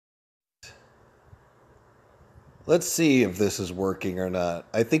Let's see if this is working or not.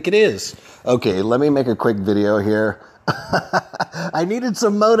 I think it is. Okay, let me make a quick video here. I needed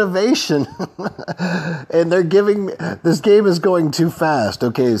some motivation. And they're giving me, this game is going too fast.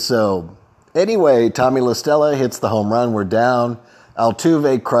 Okay, so anyway, Tommy La Stella hits the home run. We're down.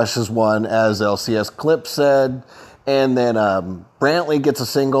 Altuve crushes one, as LCS Clip said. And then Brantley gets a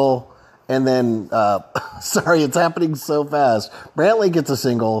single. And then, sorry, it's happening so fast. Brantley gets a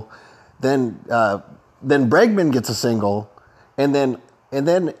single. Then Bregman gets a single, and then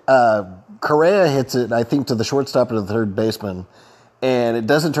Correa hits it, I think, to the shortstop or the third baseman, and it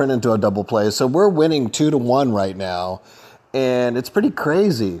doesn't turn into a double play. So we're winning 2-1 right now, and it's pretty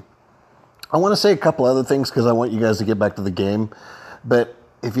crazy. I want to say a couple other things because I want you guys to get back to the game. But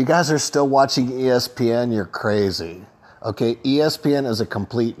if you guys are still watching ESPN, you're crazy. Okay, ESPN is a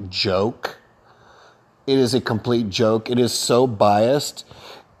complete joke. It is a complete joke. It is so biased.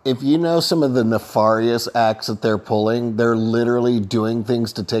 If you know some of the nefarious acts that they're pulling, they're literally doing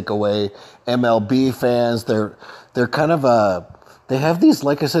things to take away MLB fans. They're kind of they have these,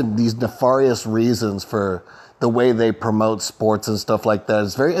 like I said, these nefarious reasons for the way they promote sports and stuff like that.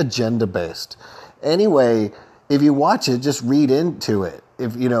 It's very agenda based. Anyway, if you watch it, just read into it.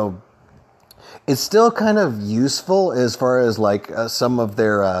 If you know, it's still kind of useful as far as like some of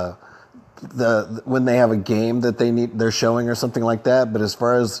their when they have a game that they're showing or something like that. But as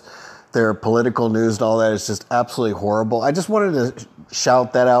far as their political news and all that, it's just absolutely horrible. I just wanted to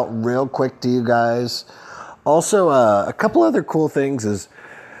shout that out real quick to you guys. Also, a couple other cool things is,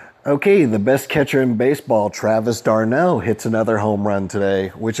 okay, the best catcher in baseball, Travis d'Arnaud, hits another home run today,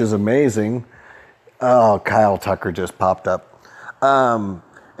 which is amazing. Oh, Kyle Tucker just popped up.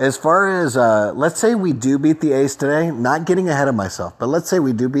 As far as, let's say we do beat the A's today, not getting ahead of myself, but let's say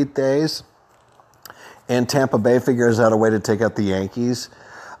we do beat the A's, and Tampa Bay figures out a way to take out the Yankees.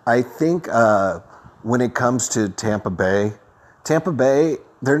 I think when it comes to Tampa Bay,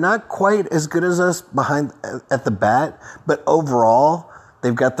 they're not quite as good as us behind at the bat, but overall,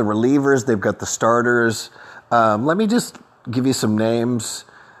 they've got the relievers, they've got the starters. Let me just give you some names.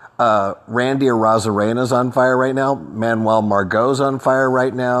 Randy Arozarena's on fire right now. Manuel Margot's on fire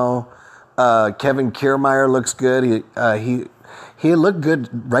right now. Kevin Kiermaier looks good. He looked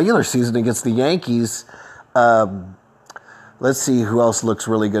good regular season against the Yankees. Let's see who else looks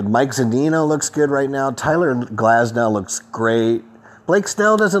really good. Mike Zunino looks good right now. Tyler Glasnow looks great. Blake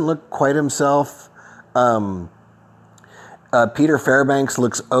Snell doesn't look quite himself. Peter Fairbanks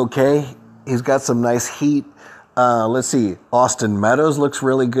looks okay. He's got some nice heat. Let's see. Austin Meadows looks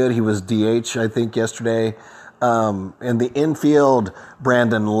really good. He was DH, I think, yesterday. In the infield,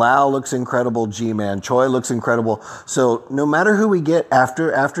 Brandon Lau looks incredible. G-Man Choi looks incredible. So no matter who we get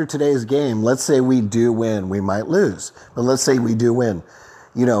after today's game, let's say we do win. We might lose, but let's say we do win.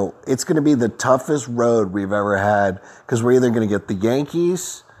 You know, it's going to be the toughest road we've ever had because we're either going to get the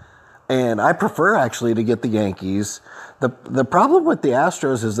Yankees, and I prefer actually to get the Yankees. The problem with the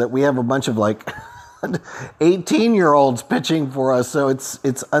Astros is that we have a bunch of like 18-year-olds pitching for us, so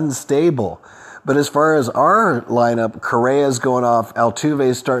it's unstable. But as far as our lineup, Correa's going off.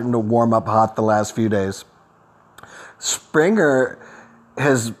 Altuve's starting to warm up hot the last few days. Springer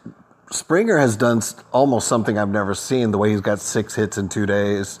has done almost something I've never seen, the way he's got 6 hits in 2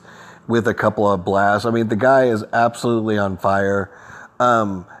 days with a couple of blasts. I mean, the guy is absolutely on fire.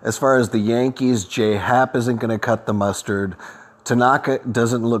 As far as the Yankees, J. Happ isn't going to cut the mustard. Tanaka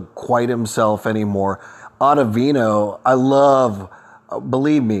doesn't look quite himself anymore. Ottavino,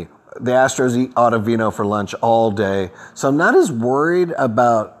 believe me, the Astros eat Ottavino for lunch all day. So I'm not as worried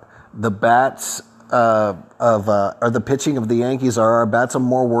about the bats or the pitching of the Yankees or our bats. I'm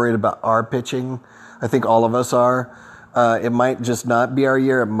more worried about our pitching. I think all of us are. It might just not be our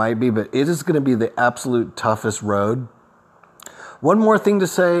year. It might be, but it is going to be the absolute toughest road. One more thing to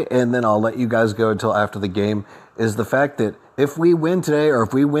say, and then I'll let you guys go until after the game, is the fact that if we win today or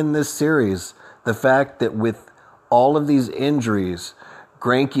if we win this series, the fact that with all of these injuries,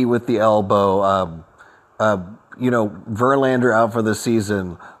 Greinke with the elbow, Verlander out for the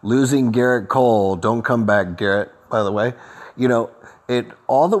season, losing Garrett Cole, don't come back, Garrett, by the way,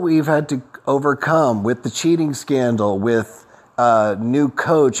 all that we've had to overcome with the cheating scandal, with new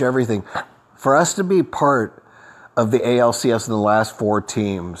coach, everything, for us to be part of the ALCS in the last 4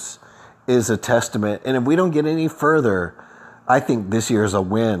 teams is a testament. And if we don't get any further, I think this year is a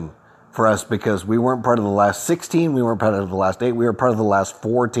win for us because we weren't part of the last 16, we weren't part of the last 8, we were part of the last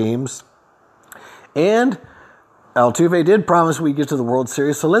 4 teams. And Altuve did promise we'd get to the World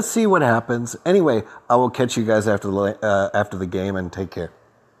Series, so let's see what happens. Anyway, I will catch you guys after the game, and take care.